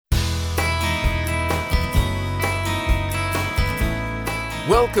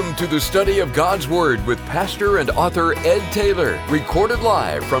Welcome to the study of God's Word with pastor and author Ed Taylor, recorded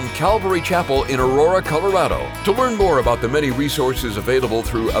live from Calvary Chapel in Aurora, Colorado. To learn more about the many resources available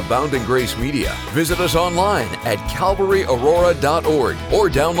through Abounding Grace Media, visit us online at calvaryaurora.org or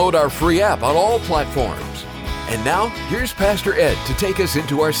download our free app on all platforms. And now, here's Pastor Ed to take us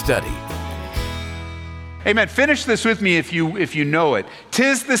into our study. Amen. Finish this with me if you know it.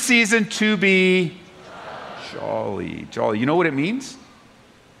 'Tis the season to be jolly. Jolly. You know what it means?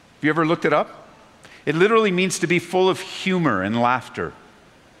 Have you ever looked it up? It literally means to be full of humor and laughter,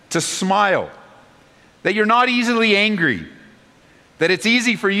 to smile, that you're not easily angry, that it's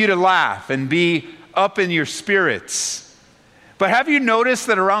easy for you to laugh and be up in your spirits. But have you noticed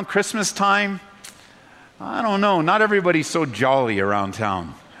that around Christmas time, I don't know, not everybody's so jolly around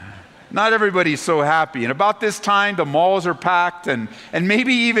town. Not everybody's so happy. And about this time, the malls are packed, and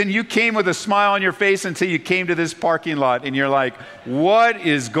maybe even you came with a smile on your face until you came to this parking lot, and you're like, what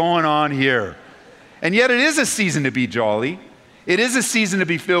is going on here? And yet it is a season to be jolly. It is a season to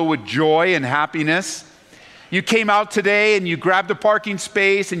be filled with joy and happiness. You came out today and you grabbed a parking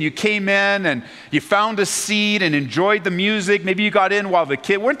space and you came in and you found a seat and enjoyed the music. Maybe you got in while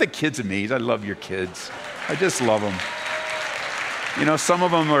weren't the kids amazed? I love your kids. I just love them. You know, some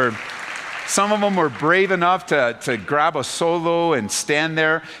of them were brave enough to grab a solo and stand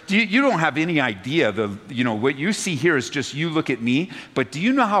there. You don't have any idea. What you see here is just you look at me, but do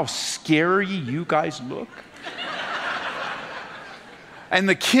you know how scary you guys look? And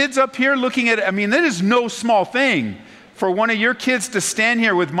the kids up here looking at it, that is no small thing. For one of your kids to stand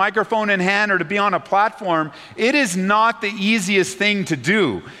here with microphone in hand or to be on a platform, it is not the easiest thing to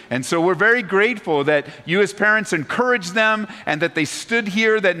do. And so we're very grateful that you as parents encouraged them and that they stood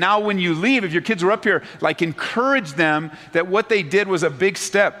here, that now when you leave, if your kids were up here, encourage them that what they did was a big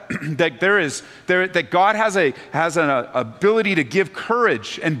step, that God has an ability to give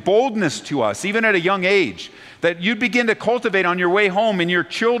courage and boldness to us, even at a young age. That you begin to cultivate on your way home in your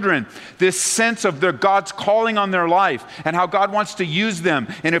children this sense of God's calling on their life and how God wants to use them.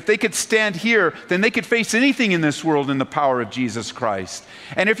 And if they could stand here, then they could face anything in this world in the power of Jesus Christ.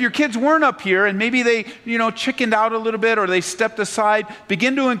 And if your kids weren't up here and maybe they, chickened out a little bit or they stepped aside,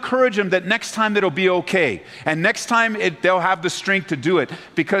 begin to encourage them that next time it'll be okay. And next time they'll have the strength to do it.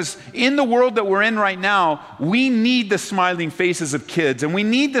 Because in the world that we're in right now, we need the smiling faces of kids and we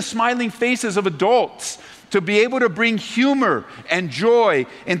need the smiling faces of adults to be able to bring humor and joy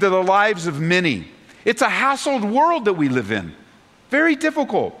into the lives of many. It's a hassled world that we live in. Very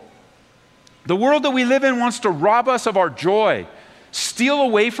difficult. The world that we live in wants to rob us of our joy, steal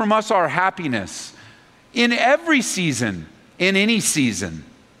away from us our happiness in every season, in any season.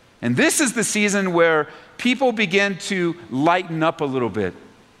 And this is the season where people begin to lighten up a little bit,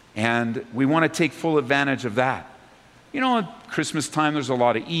 and we want to take full advantage of that. At Christmas time, there's a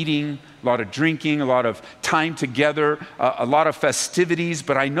lot of eating, a lot of drinking, a lot of time together, a lot of festivities.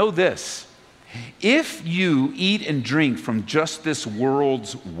 But I know this, if you eat and drink from just this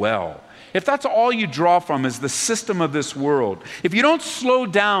world's well, if that's all you draw from is the system of this world, if you don't slow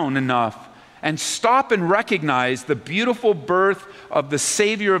down enough and stop and recognize the beautiful birth of the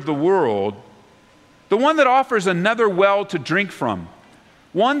Savior of the world, the one that offers another well to drink from,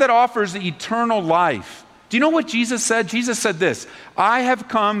 one that offers eternal life. Do you know what Jesus said? Jesus said this, I have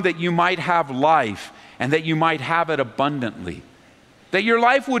come that you might have life and that you might have it abundantly. That your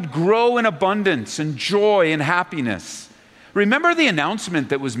life would grow in abundance and joy and happiness. Remember the announcement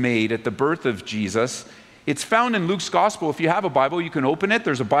that was made at the birth of Jesus? It's found in Luke's gospel. If you have a Bible, you can open it.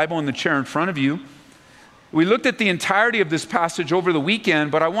 There's a Bible in the chair in front of you. We looked at the entirety of this passage over the weekend,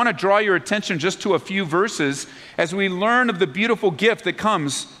 but I want to draw your attention just to a few verses as we learn of the beautiful gift that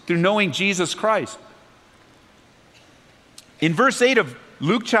comes through knowing Jesus Christ. In verse 8 of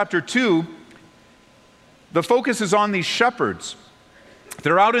Luke chapter 2, the focus is on these shepherds.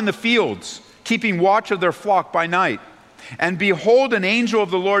 They're out in the fields, keeping watch of their flock by night. And behold, an angel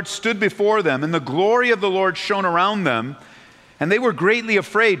of the Lord stood before them, and the glory of the Lord shone around them, and they were greatly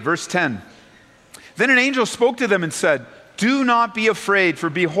afraid. Verse 10. Then an angel spoke to them and said, do not be afraid,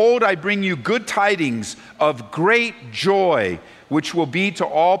 for behold, I bring you good tidings of great joy, which will be to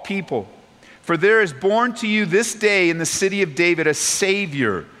all people. For there is born to you this day in the city of David a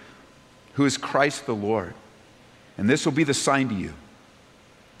Savior, who is Christ the Lord. And this will be the sign to you.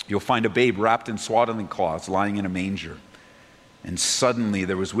 You'll find a babe wrapped in swaddling cloths, lying in a manger. And suddenly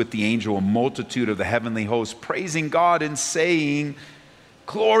there was with the angel a multitude of the heavenly hosts, praising God and saying,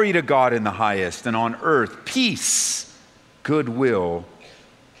 glory to God in the highest, and on earth peace, goodwill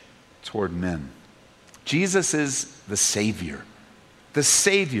toward men. Jesus is the Savior. The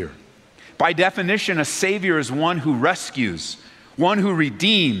Savior. By definition, a Savior is one who rescues, one who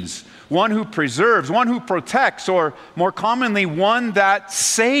redeems, one who preserves, one who protects, or more commonly, one that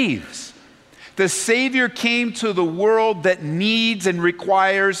saves. The Savior came to the world that needs and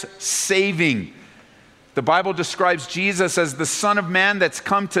requires saving. The Bible describes Jesus as the Son of Man that's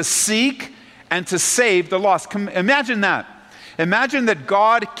come to seek and to save the lost. Imagine that. Imagine that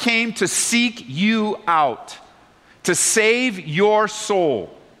God came to seek you out, to save your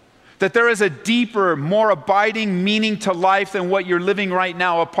soul. That there is a deeper, more abiding meaning to life than what you're living right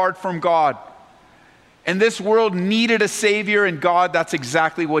now apart from God. And this world needed a Savior, and God, that's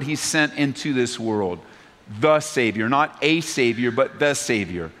exactly what He sent into this world. The Savior, not a Savior, but the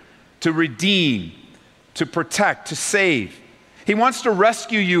Savior. To redeem, to protect, to save. He wants to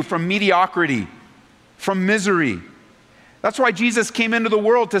rescue you from mediocrity, from misery. That's why Jesus came into the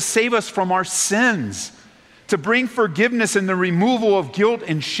world, to save us from our sins, to bring forgiveness and the removal of guilt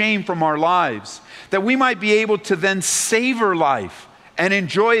and shame from our lives, that we might be able to then savor life and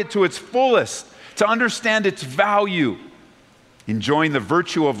enjoy it to its fullest, to understand its value, enjoying the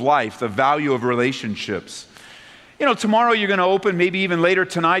virtue of life, the value of relationships. You know, tomorrow you're going to open, maybe even later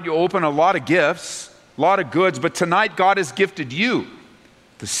tonight, you'll open a lot of gifts, a lot of goods, but tonight God has gifted you,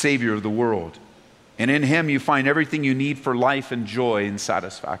 the Savior of the world. And in Him you find everything you need for life and joy and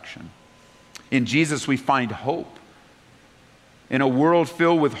satisfaction. In Jesus we find hope. In a world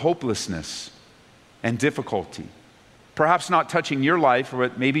filled with hopelessness and difficulty. Perhaps not touching your life,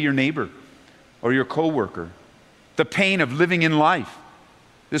 but maybe your neighbor or your coworker. The pain of living in life.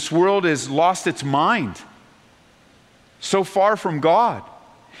 This world has lost its mind. So far from God.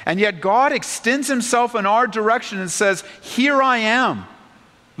 And yet God extends Himself in our direction and says, here I am.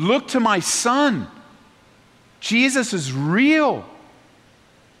 Look to my Son. Jesus is real.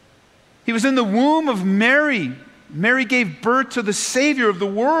 He was in the womb of Mary. Mary gave birth to the Savior of the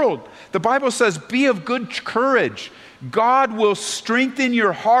world. The Bible says, be of good courage. God will strengthen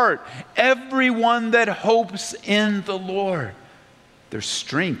your heart. Everyone that hopes in the Lord. There's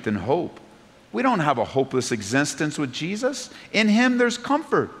strength and hope. We don't have a hopeless existence with Jesus. In Him there's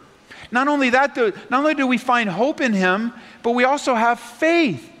comfort. Not only do we find hope in Him, but we also have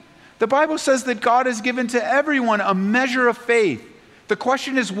faith. The Bible says that God has given to everyone a measure of faith. The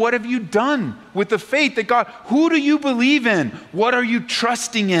question is, what have you done with the faith that God, who do you believe in? What are you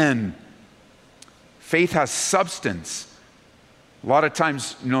trusting in? Faith has substance. A lot of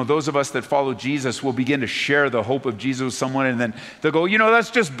times, those of us that follow Jesus will begin to share the hope of Jesus with someone, and then they'll go, that's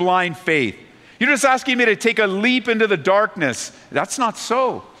just blind faith. You're just asking me to take a leap into the darkness. That's not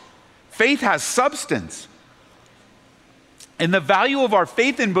so. Faith has substance. And the value of our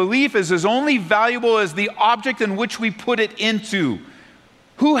faith and belief is as only valuable as the object in which we put it into.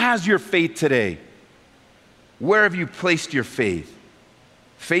 Who has your faith today? Where have you placed your faith?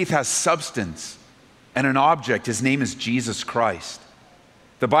 Faith has substance and an object. His name is Jesus Christ.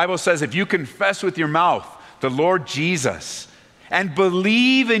 The Bible says if you confess with your mouth the Lord Jesus and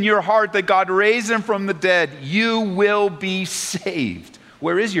believe in your heart that God raised Him from the dead, you will be saved.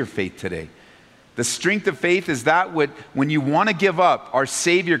 Where is your faith today? The strength of faith is that when you want to give up, our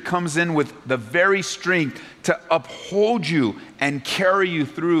Savior comes in with the very strength to uphold you and carry you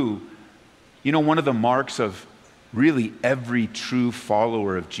through. One of the marks of really every true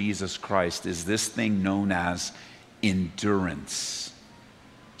follower of Jesus Christ is this thing known as endurance.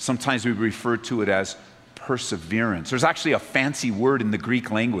 Sometimes we refer to it as perseverance. There's actually a fancy word in the Greek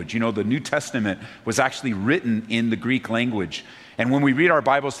language. The New Testament was actually written in the Greek language. And when we read our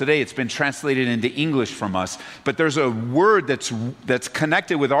Bibles today, it's been translated into English from us. But there's a word that's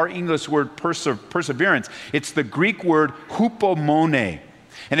connected with our English word perseverance. It's the Greek word hupomone.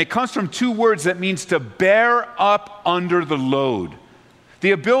 And it comes from two words that means to bear up under the load.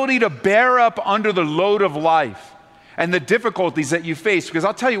 The ability to bear up under the load of life and the difficulties that you face. Because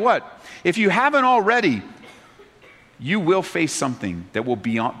I'll tell you what, if you haven't already, you will face something that will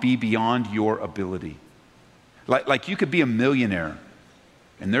be beyond your ability. Like you could be a millionaire,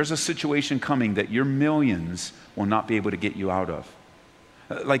 and there's a situation coming that your millions will not be able to get you out of.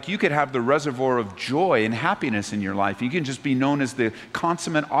 Like you could have the reservoir of joy and happiness in your life. You can just be known as the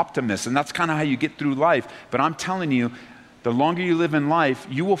consummate optimist, and that's kind of how you get through life. But I'm telling you, the longer you live in life,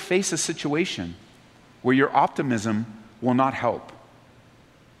 you will face a situation where your optimism will not help,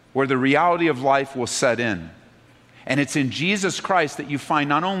 where the reality of life will set in. And it's in Jesus Christ that you find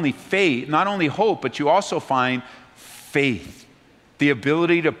not only faith, not only hope, but you also find faith, the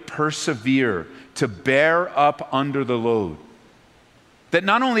ability to persevere, to bear up under the load. That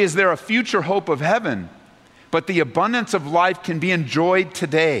not only is there a future hope of heaven, but the abundance of life can be enjoyed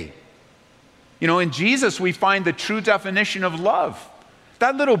today. In Jesus we find the true definition of love.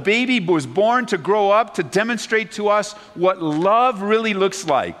 That little baby was born to grow up, to demonstrate to us what love really looks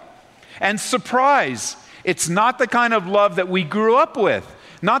like. And surprise, it's not the kind of love that we grew up with.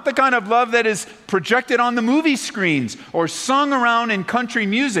 Not the kind of love that is projected on the movie screens or sung around in country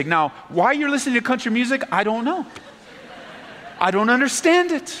music. Now, why you're listening to country music, I don't know. I don't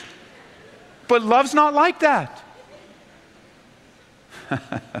understand it. But love's not like that.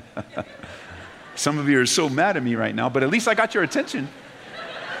 Some of you are so mad at me right now, but at least I got your attention.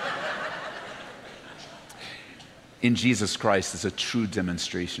 In Jesus Christ is a true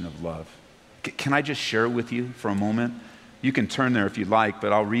demonstration of love. Can I just share it with you for a moment? You can turn there if you like,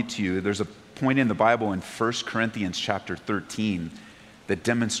 but I'll read to you. There's a point in the Bible in 1 Corinthians chapter 13 that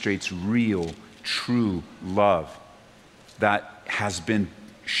demonstrates real, true love that has been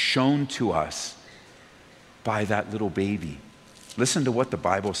shown to us by that little baby. Listen to what the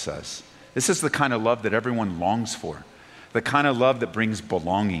Bible says. This is the kind of love that everyone longs for, the kind of love that brings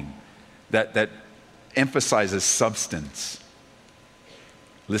belonging, that emphasizes substance.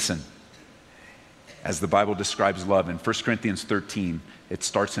 Listen. As the Bible describes love in 1 Corinthians 13, it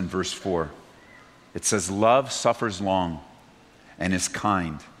starts in verse 4. It says, love suffers long and is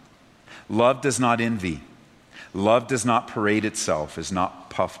kind. Love does not envy. Love does not parade itself, is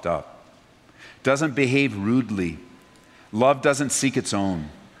not puffed up. Doesn't behave rudely. Love doesn't seek its own.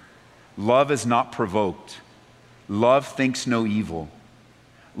 Love is not provoked. Love thinks no evil.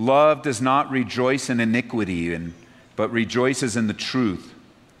 Love does not rejoice in iniquity, but rejoices in the truth.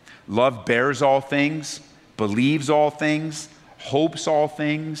 Love bears all things, believes all things, hopes all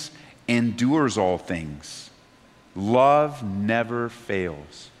things, endures all things. Love never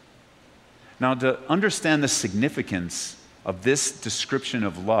fails. Now, to understand the significance of this description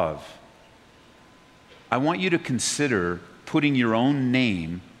of love, I want you to consider putting your own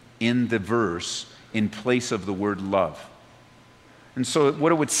name in the verse in place of the word love. And so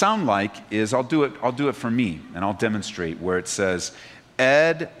what it would sound like is, I'll do it for me, and I'll demonstrate where it says,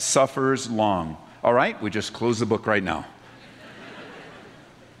 Ed suffers long. All right, we just close the book right now.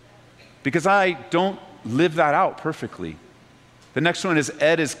 Because I don't live that out perfectly. The next one is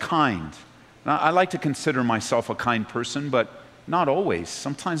Ed is kind. Now, I like to consider myself a kind person, but not always.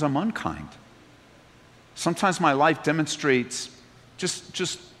 Sometimes I'm unkind. Sometimes my life demonstrates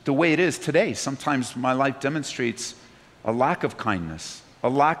just the way it is today. Sometimes my life demonstrates a lack of kindness, a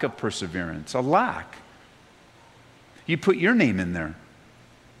lack of perseverance, a lack. You put your name in there,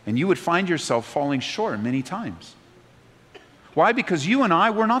 and you would find yourself falling short many times. Why? Because you and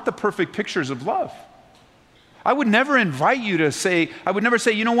I, we're not the perfect pictures of love. I would never invite you to say, I would never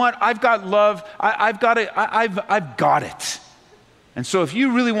say, you know what, I've got love, I've got it, I've got it. And so if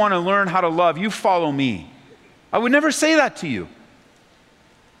you really want to learn how to love, you follow me. I would never say that to you.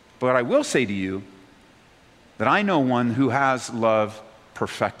 But I will say to you that I know one who has love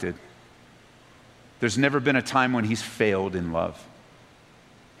perfected. There's never been a time when he's failed in love.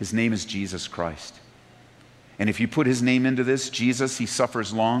 His name is Jesus Christ. And if you put his name into this, Jesus, he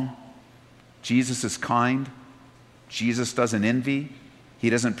suffers long. Jesus is kind. Jesus doesn't envy. He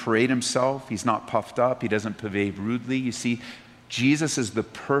doesn't parade himself. He's not puffed up. He doesn't behave rudely. You see, Jesus is the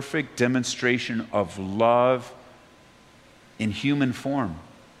perfect demonstration of love in human form.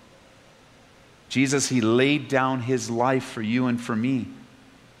 Jesus, he laid down his life for you and for me.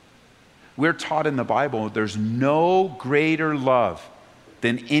 We're taught in the Bible there's no greater love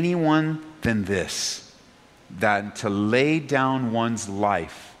than anyone than this, than to lay down one's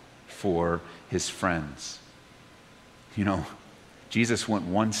life for his friends. You know, Jesus went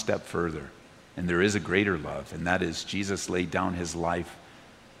one step further, and there is a greater love, and that is Jesus laid down his life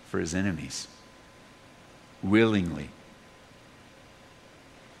for his enemies, willingly.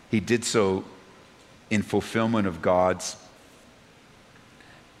 He did so in fulfillment of God's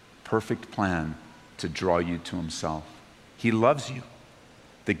perfect plan to draw you to himself. He loves you.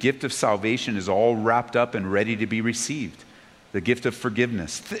 The gift of salvation is all wrapped up and ready to be received. The gift of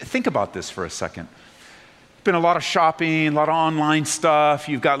forgiveness. Think about this for a second. Been a lot of shopping, a lot of online stuff.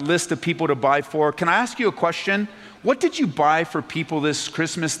 You've got lists of people to buy for. Can I ask you a question? What did you buy for people this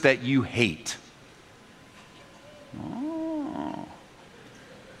Christmas that you hate? Oh,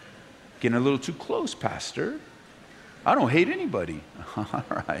 getting a little too close, Pastor. I don't hate anybody. All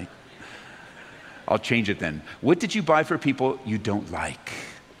right. I'll change it then. What did you buy for people you don't like?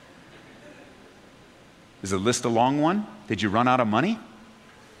 Is the list a long one? Did you run out of money?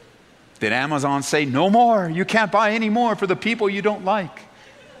 Did Amazon say, no more, you can't buy any more for the people you don't like?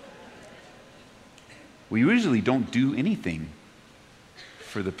 We usually don't do anything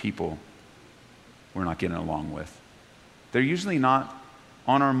for the people we're not getting along with. They're usually not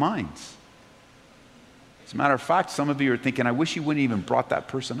on our minds. As a matter of fact, some of you are thinking, I wish you wouldn't even brought that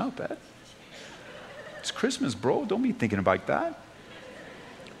person up, Ed. It's Christmas, bro. Don't be thinking about that.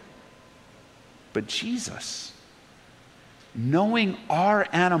 But Jesus, knowing our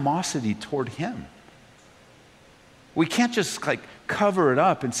animosity toward him, we can't just like cover it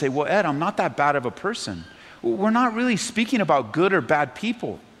up and say, well, Ed, I'm not that bad of a person. We're not really speaking about good or bad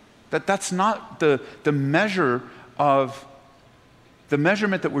people. That's not the measure of the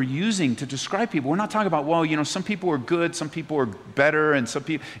measurement that we're using to describe people. We're not talking about, well, some people are good, some people are better, and some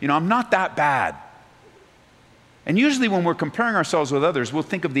people, I'm not that bad. And usually when we're comparing ourselves with others, we'll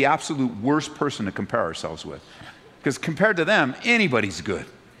think of the absolute worst person to compare ourselves with. Because compared to them, anybody's good.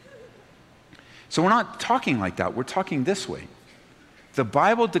 So we're not talking like that. We're talking this way. The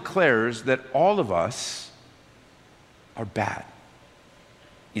Bible declares that all of us are bad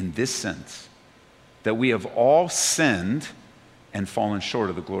in this sense, that we have all sinned and fallen short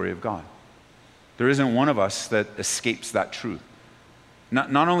of the glory of God. There isn't one of us that escapes that truth.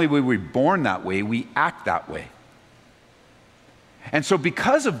 Not only were we born that way, we act that way. And so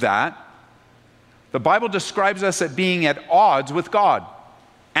because of that, the Bible describes us as being at odds with God,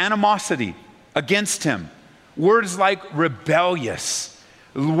 animosity against him. Words like rebellious,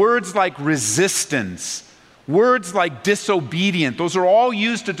 words like resistance, words like disobedient, those are all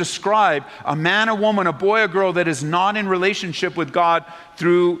used to describe a man, a woman, a boy, a girl that is not in relationship with God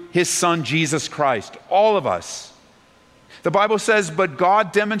through his son, Jesus Christ. All of us. The Bible says, but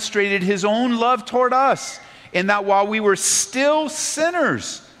God demonstrated his own love toward us in that while we were still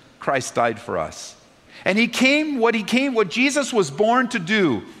sinners, Christ died for us. And what Jesus was born to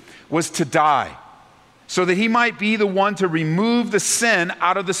do was to die so that he might be the one to remove the sin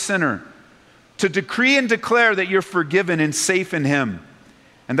out of the sinner, to decree and declare that you're forgiven and safe in him,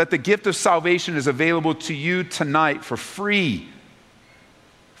 and that the gift of salvation is available to you tonight for free.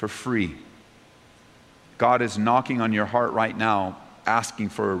 For free. God is knocking on your heart right now, asking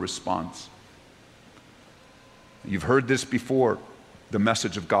for a response. You've heard this before, the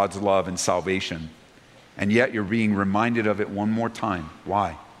message of God's love and salvation, and yet you're being reminded of it one more time.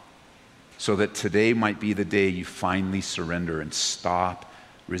 Why? So that today might be the day you finally surrender and stop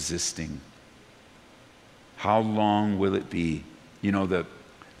resisting. How long will it be?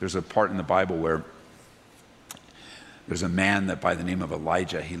 There's a part in the Bible where there's a man that by the name of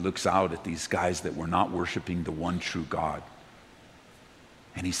Elijah, he looks out at these guys that were not worshiping the one true God.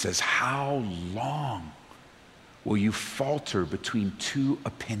 And he says, how long will you falter between two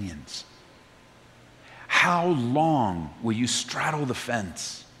opinions? How long will you straddle the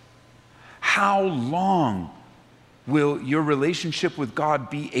fence? How long will your relationship with God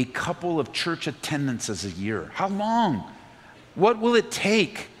be a couple of church attendances a year? How long? What will it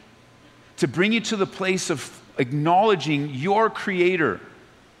take to bring you to the place of acknowledging your Creator?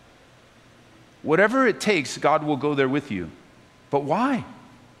 Whatever it takes, God will go there with you. But why?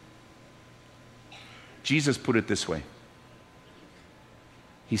 Jesus put it this way.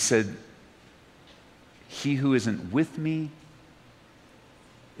 He said, he who isn't with me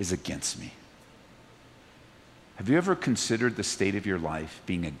is against me. Have you ever considered the state of your life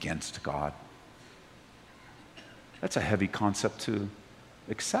being against God? That's a heavy concept to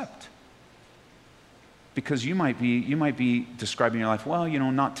accept. Because you might be describing your life, well,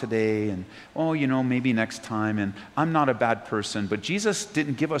 not today, and maybe next time, and I'm not a bad person. But Jesus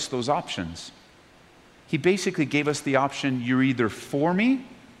didn't give us those options. He basically gave us the option, you're either for me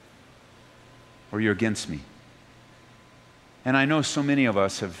or you're against me. And I know so many of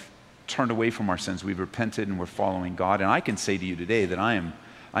us have turned away from our sins. We've repented and we're following God. And I can say to you today that I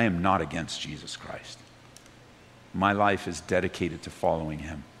am not against Jesus Christ. My life is dedicated to following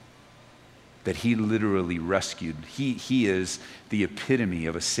him. That he literally rescued. He is the epitome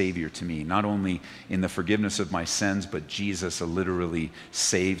of a savior to me, not only in the forgiveness of my sins, but Jesus literally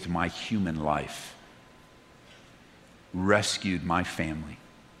saved my human life, rescued my family,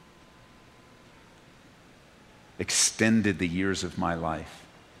 extended the years of my life,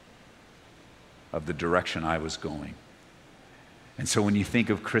 of the direction I was going. And so when you think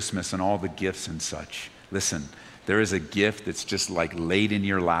of Christmas and all the gifts and such, listen, there is a gift that's just like laid in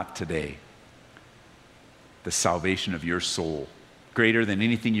your lap today. The salvation of your soul, greater than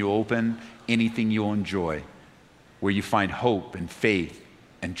anything you open, anything you'll enjoy, where you find hope and faith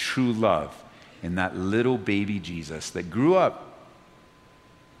and true love in that little baby Jesus that grew up,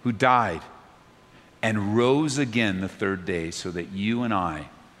 who died and rose again the third day so that you and I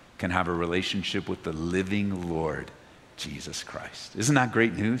can have a relationship with the living Lord, Jesus Christ. Isn't that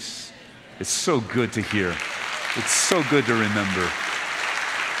great news? It's so good to hear. It's so good to remember.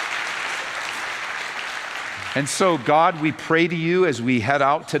 And so, God, we pray to you as we head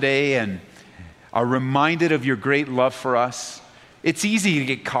out today, and are reminded of your great love for us. It's easy to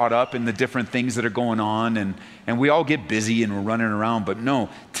get caught up in the different things that are going on, and we all get busy and we're running around. But no,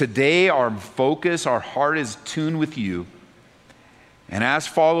 today our focus, our heart is tuned with you. And as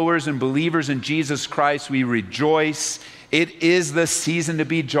followers and believers in Jesus Christ, we rejoice. It is the season to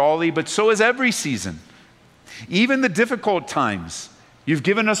be jolly, but so is every season. Even the difficult times, you've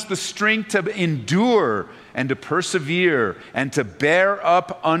given us the strength to endure and to persevere and to bear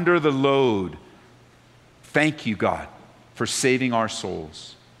up under the load. Thank you, God, for saving our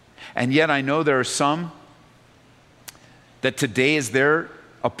souls. And yet I know there are some that today is their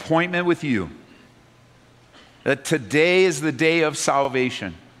appointment with you. That today is the day of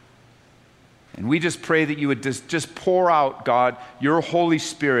salvation. And we just pray that you would just pour out, God, your Holy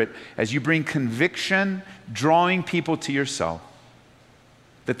Spirit as you bring conviction, drawing people to yourself.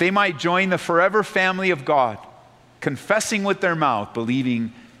 That they might join the forever family of God, confessing with their mouth,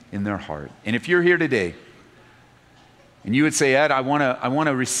 believing in their heart. And if you're here today, and you would say, Ed, I want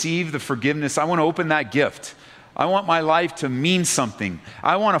to receive the forgiveness. I want to open that gift. I want my life to mean something.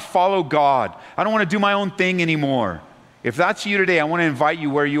 I want to follow God. I don't want to do my own thing anymore. If that's you today, I want to invite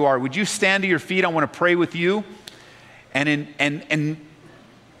you where you are. Would you stand to your feet? I want to pray with you and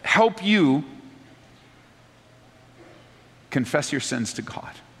help you confess your sins to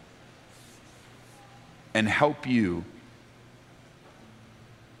God. And help you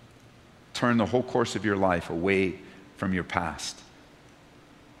turn the whole course of your life away from your past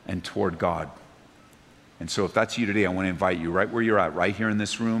and toward God. And so if that's you today, I want to invite you right where you're at, right here in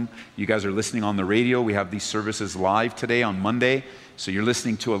this room. You guys are listening on the radio. We have these services live today on Monday. So you're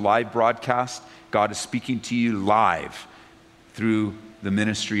listening to a live broadcast. God is speaking to you live through the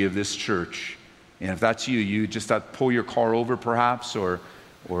ministry of this church. And if that's you, you just have to pull your car over perhaps, or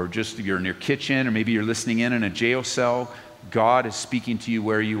just you're in your kitchen, or maybe you're listening in a jail cell. God is speaking to you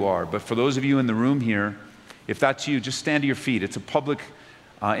where you are. But for those of you in the room here, if that's you, just stand to your feet. It's a public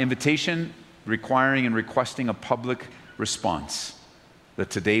invitation requiring and requesting a public response, that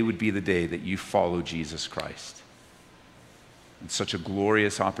today would be the day that you follow Jesus Christ. It's such a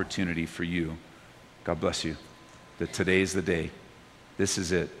glorious opportunity for you. God bless you. That today is the day. This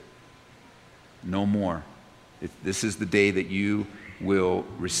is it. No more. This is the day that you will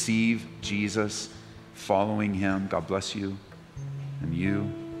receive Jesus, following him. God bless you. And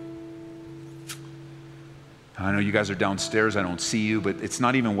you. I know you guys are downstairs. I don't see you, but it's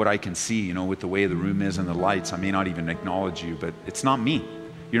not even what I can see, with the way the room is and the lights. I may not even acknowledge you, but it's not me.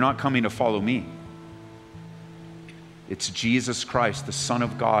 You're not coming to follow me. It's Jesus Christ, the Son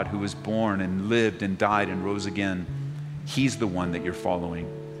of God, who was born and lived and died and rose again. He's the one that you're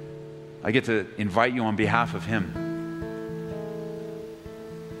following. I get to invite you on behalf of him.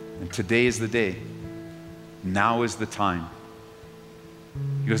 And today is the day. Now is the time.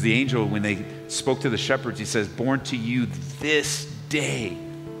 Because the angel, when they spoke to the shepherds, he says, born to you this day.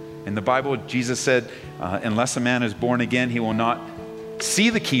 In the Bible, Jesus said, unless a man is born again, he will not see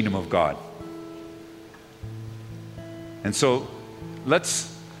the kingdom of God. And so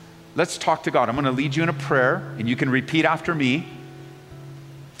let's talk to God. I'm going to lead you in a prayer, and you can repeat after me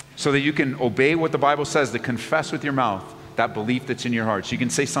so that you can obey what the Bible says, to confess with your mouth that belief that's in your heart. So you can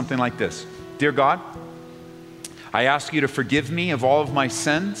say something like this. Dear God, I ask you to forgive me of all of my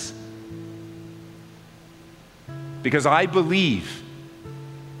sins, because I believe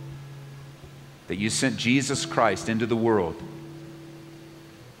that you sent Jesus Christ into the world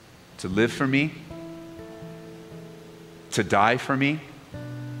to live for me, to die for me,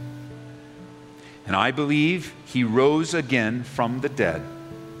 and I believe he rose again from the dead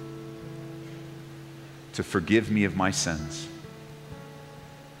to forgive me of my sins.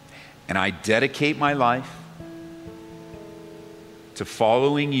 And I dedicate my life to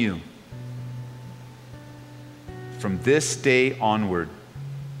following you from this day onward.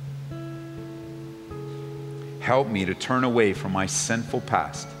 Help me to turn away from my sinful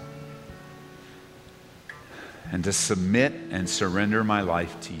past and to submit and surrender my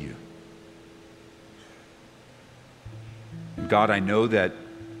life to you. And God, I know that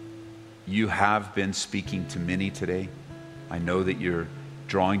you have been speaking to many today. I know that you're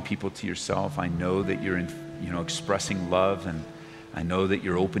drawing people to yourself. I know that you're expressing love, and I know that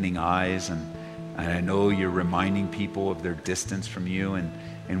you're opening eyes, and I know you're reminding people of their distance from you.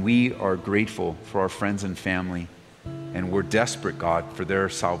 And we are grateful for our friends and family, and we're desperate, God, for their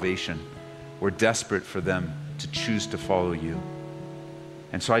salvation. We're desperate for them to choose to follow you.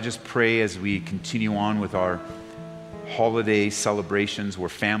 And so I just pray as we continue on with our holiday celebrations, where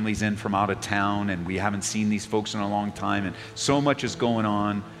families in from out of town and we haven't seen these folks in a long time, and so much is going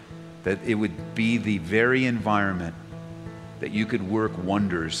on, that it would be the very environment that you could work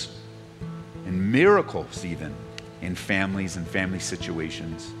wonders and miracles even in families and family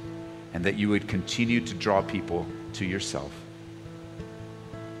situations, and that you would continue to draw people to yourself.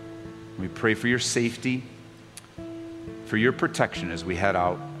 We pray for your safety, for your protection as we head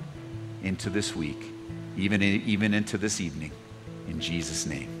out into this week, even into this evening. In Jesus'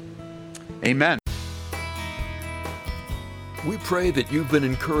 name, amen. We pray that you've been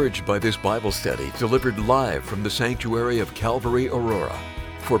encouraged by this Bible study delivered live from the sanctuary of Calvary, Aurora.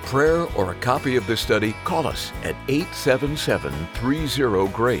 For prayer or a copy of this study, call us at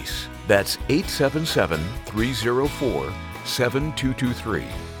 877-30-GRACE. That's 877-304-7223.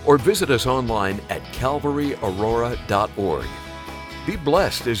 Or visit us online at calvaryaurora.org. Be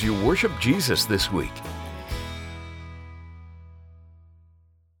blessed as you worship Jesus this week.